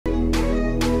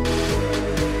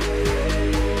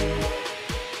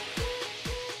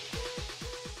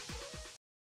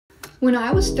When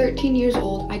I was 13 years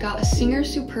old, I got a Singer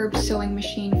Superb sewing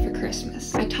machine for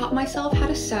Christmas. I taught myself how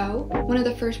to sew. One of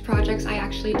the first projects I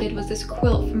actually did was this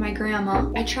quilt for my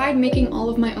grandma. I tried making all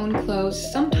of my own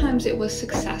clothes. Sometimes it was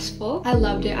successful. I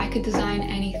loved it. I could design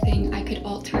anything. I could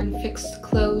alter and fix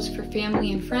clothes for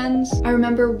family and friends. I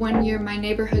remember one year my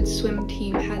neighborhood swim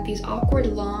team had these awkward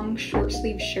long short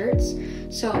sleeve shirts.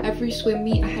 So every swim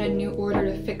meet I had a new order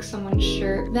to fix someone's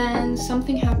shirt. Then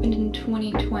something happened in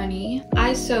 2020.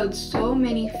 I sewed so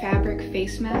many fabric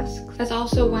face masks. That's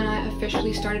also when I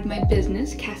officially started my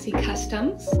business, Cassie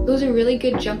Customs. It was a really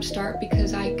good jump start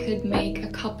because I could make a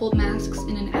couple masks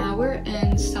in an hour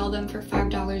and sell them for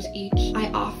 $5 each.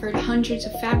 I offered hundreds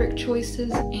of fabric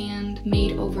choices and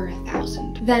made over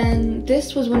 1,000. Then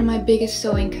this was one of my biggest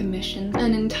sewing commissions,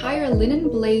 an entire linen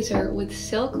blazer with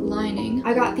silk lining.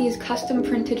 I got these custom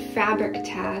printed fabric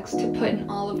tags to put in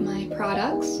all of my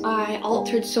products. I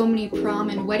altered so many prom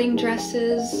and wedding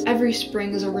dresses. Every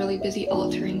spring is a really busy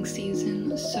altering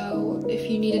season, so if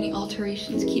you need any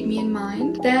alterations, keep me in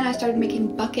mind. Then I started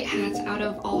making bucket hats out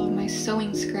of all of my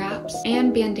sewing scraps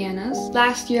and bandanas.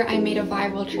 Last year I made a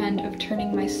viral trend of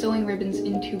turning my sewing ribbons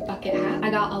into bucket hats. I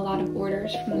got a lot of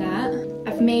orders from that.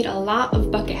 I've made a lot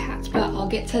of bucket hats, but I'll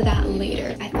get to that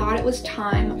later. I thought it was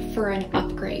time for an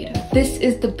upgrade. This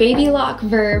is the Baby Lock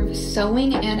Verve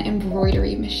sewing and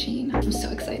embroidery machine. I'm so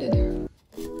excited.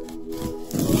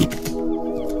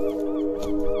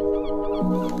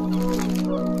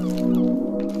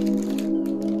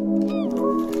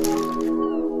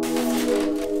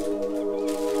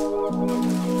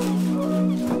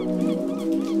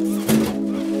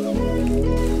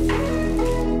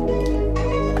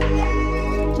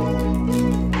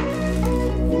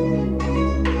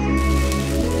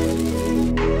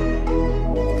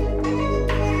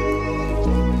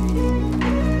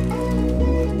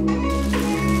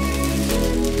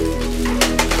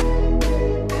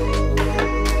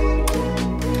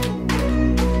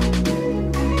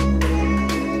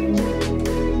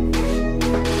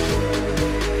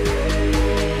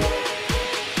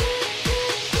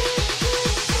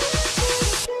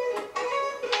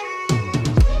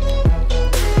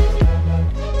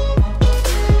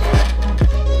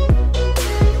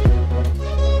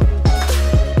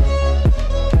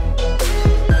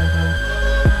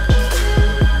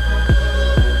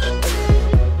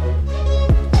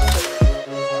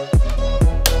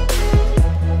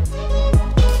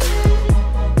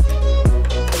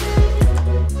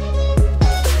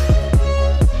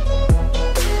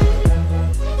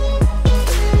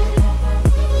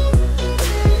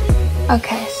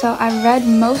 Okay, so I read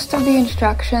most of the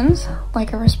instructions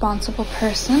like a responsible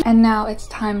person, and now it's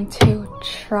time to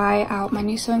try out my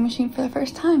new sewing machine for the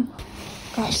first time.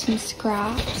 Got some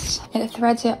scraps. It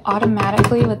threads it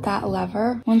automatically with that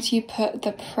lever. Once you put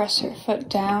the presser foot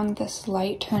down, this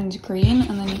light turns green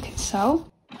and then you can sew.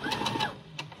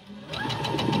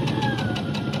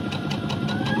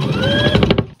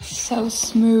 So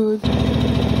smooth.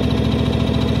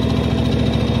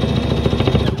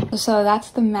 So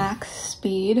that's the max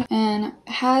speed, and it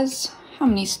has how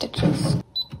many stitches?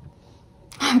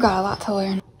 I've got a lot to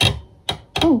learn.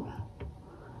 Oh,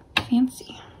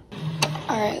 fancy.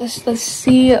 All right, let's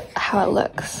see how it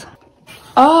looks.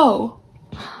 Oh,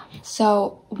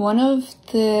 so one of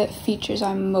the features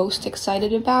I'm most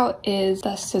excited about is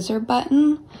the scissor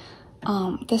button.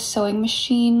 The sewing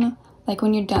machine, like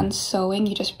when you're done sewing,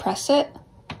 you just press it.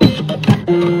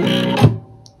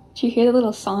 You hear the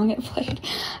little song it played,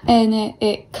 and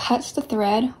it cuts the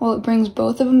thread. Well, it brings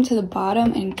both of them to the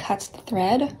bottom and cuts the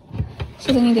thread.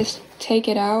 So then you just take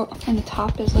it out, and the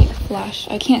top is like flush.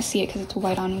 I can't see it because it's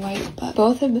white on white, but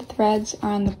both of the threads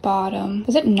are on the bottom.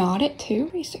 Does it knot it too?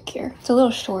 Pretty secure. It's a little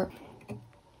short.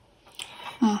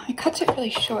 Oh, it cuts it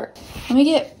really short. Let me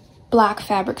get black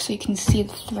fabric so you can see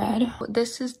the thread.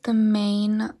 This is the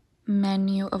main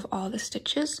menu of all the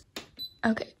stitches.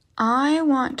 Okay. I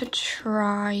want to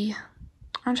try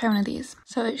one of these.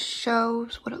 So it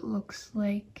shows what it looks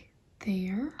like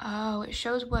there. Oh, it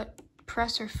shows what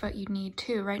presser foot you need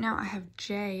too. Right now I have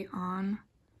J on.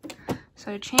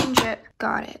 So to change it,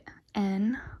 got it.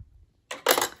 N.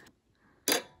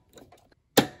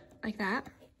 Like that.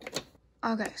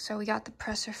 Okay, so we got the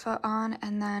presser foot on,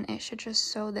 and then it should just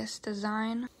sew this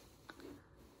design.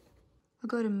 I'll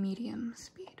go to medium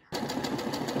speed.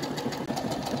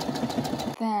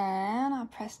 Then I'll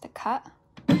press the cut.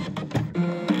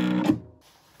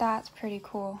 That's pretty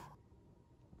cool.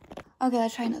 Okay,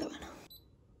 let's try another one.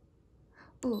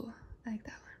 Ooh, I like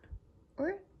that one.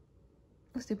 Or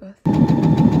let's do both.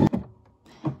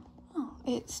 Oh,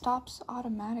 it stops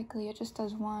automatically. It just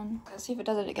does one. Let's see if it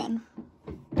does it again.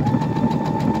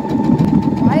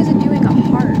 Why is it doing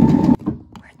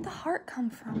it come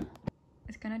from?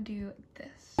 It's gonna do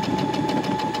this.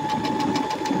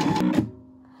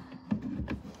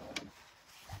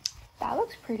 That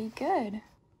looks pretty good.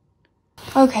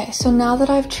 Okay, so now that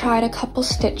I've tried a couple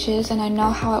stitches and I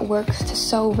know how it works to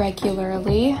sew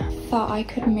regularly, I thought I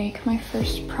could make my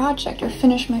first project or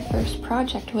finish my first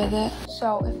project with it.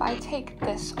 So if I take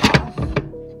this off,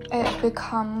 it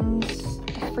becomes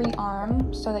a free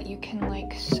arm so that you can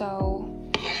like sew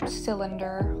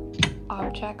cylinder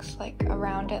objects like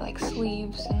around it, like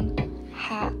sleeves and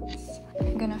hats.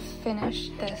 I'm gonna finish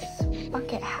this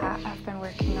bucket hat I've been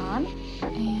working on,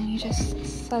 and you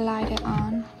just slide it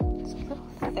on. It's a little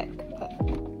thick,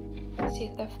 but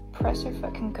see, the presser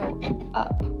foot can go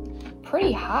up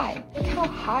pretty high. Look how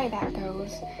high that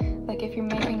goes. Like if you're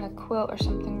making a quilt or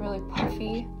something really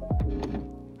puffy,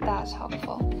 that's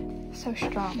helpful. So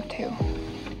strong too.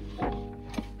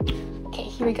 Okay,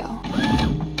 here we go.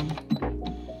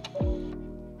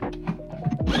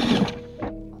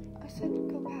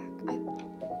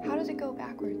 Go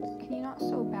backwards. Can you not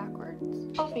sew backwards?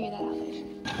 I'll figure that out later.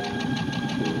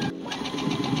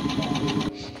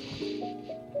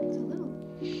 It's a little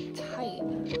tight.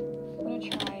 I'm gonna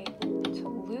try to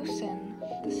loosen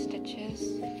the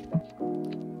stitches. I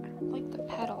don't like the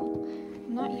pedal.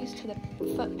 I'm not used to the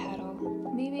foot pedal.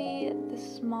 Maybe the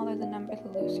smaller the number, the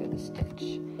looser the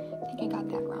stitch. I think I got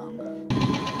that wrong.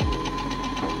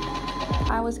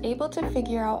 I was able to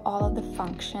figure out all of the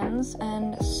functions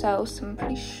and sew some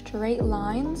pretty straight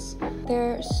lines.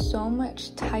 They're so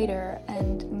much tighter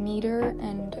and neater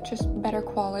and just better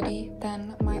quality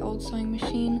than my old sewing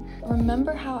machine.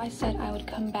 Remember how I said I would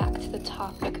come back to the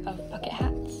topic of bucket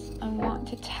hats? I want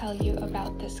to tell you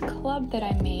about this club that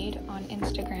I made on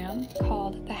Instagram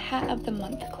called the Hat of the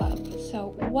Month Club.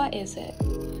 So what is it?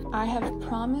 I have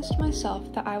promised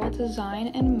myself that I will design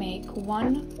and make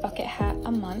one bucket hat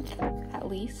a month, at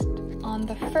least. On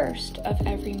the 1st of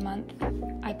every month,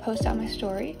 I post out my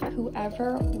story.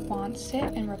 Whoever wants it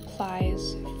and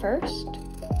replies first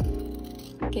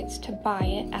gets to buy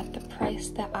it at the price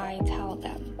that I tell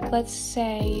them. Let's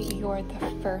say you're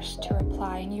the first to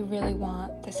reply and you really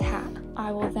want this hat.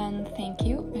 I will then thank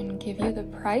you and give you the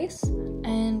price,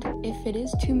 and if it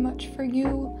is too much for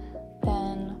you,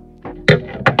 then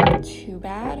too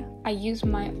bad. I use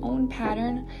my own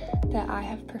pattern that I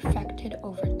have perfected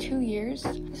over 2 years.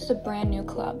 This is a brand new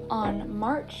club. On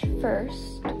March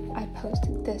 1st, I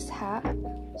posted this hat.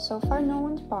 So far, no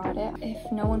one's bought it.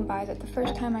 If no one buys it the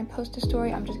first time I post a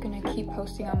story, I'm just gonna keep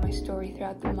posting on my story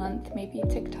throughout the month, maybe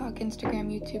TikTok, Instagram,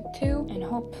 YouTube too, and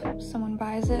hope someone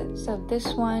buys it. So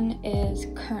this one is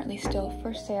currently still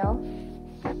for sale.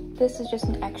 This is just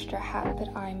an extra hat that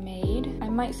I made. I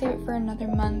might save it for another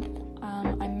month.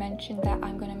 I mentioned that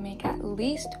I'm gonna make at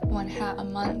least one hat a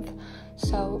month,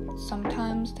 so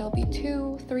sometimes there'll be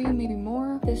 2, 3, maybe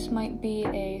more. This might be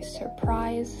a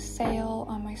surprise sale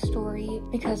on my story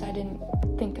because I didn't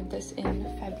think of this in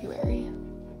February.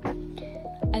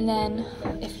 And then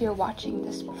if you're watching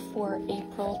this before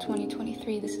April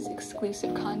 2023, this is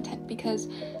exclusive content because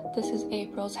this is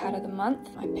April's hat of the month.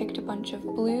 I picked a bunch of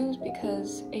blues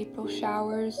because April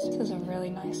showers. This is a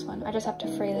really nice one. I just have to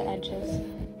fray the edges,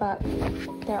 but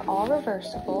they're all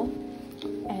reversible.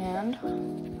 And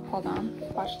hold on,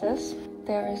 watch this.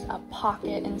 There is a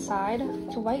pocket inside.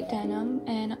 It's white denim,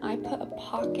 and I put a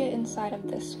pocket inside of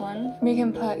this one. You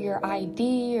can put your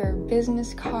ID or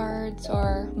business cards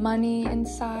or money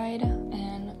inside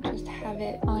and just have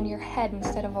it on your head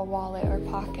instead of a wallet or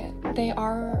pocket. They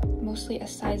are mostly a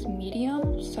size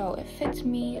medium, so it fits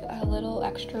me a little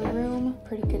extra room.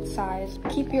 Pretty good size.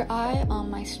 Keep your eye on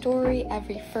my story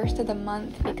every 1st of the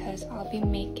month because I'll be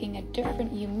making a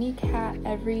different unique hat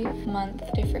every month.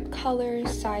 Different colors,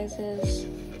 sizes,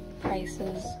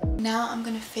 prices. Now I'm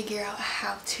gonna figure out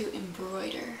how to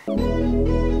embroider.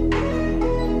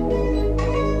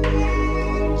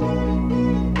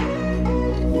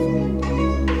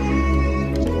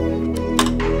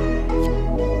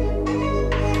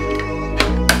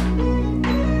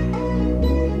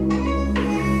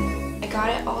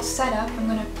 Set up, I'm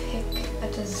gonna pick a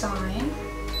design.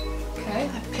 Okay,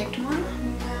 I picked one.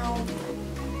 Now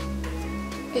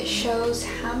it shows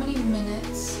how many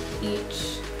minutes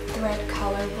each thread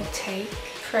color will take.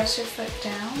 Press your foot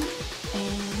down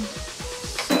and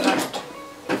start.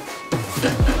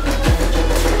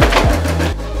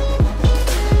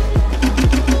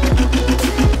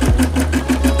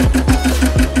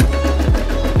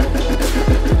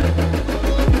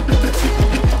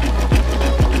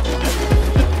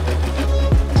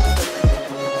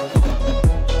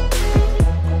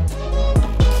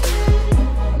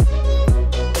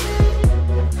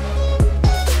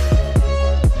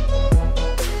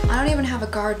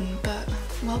 garden, but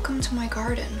welcome to my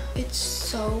garden. It's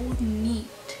so neat.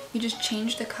 You just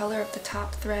change the color of the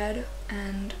top thread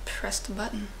and press the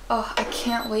button. Oh, I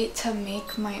can't wait to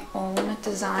make my own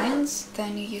designs.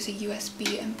 Then you use a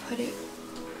USB and put it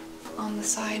on the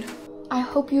side. I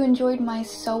hope you enjoyed my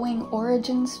sewing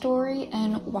origin story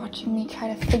and watching me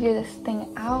try to figure this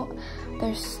thing out.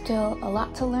 There's still a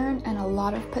lot to learn and a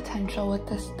lot of potential with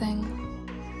this thing.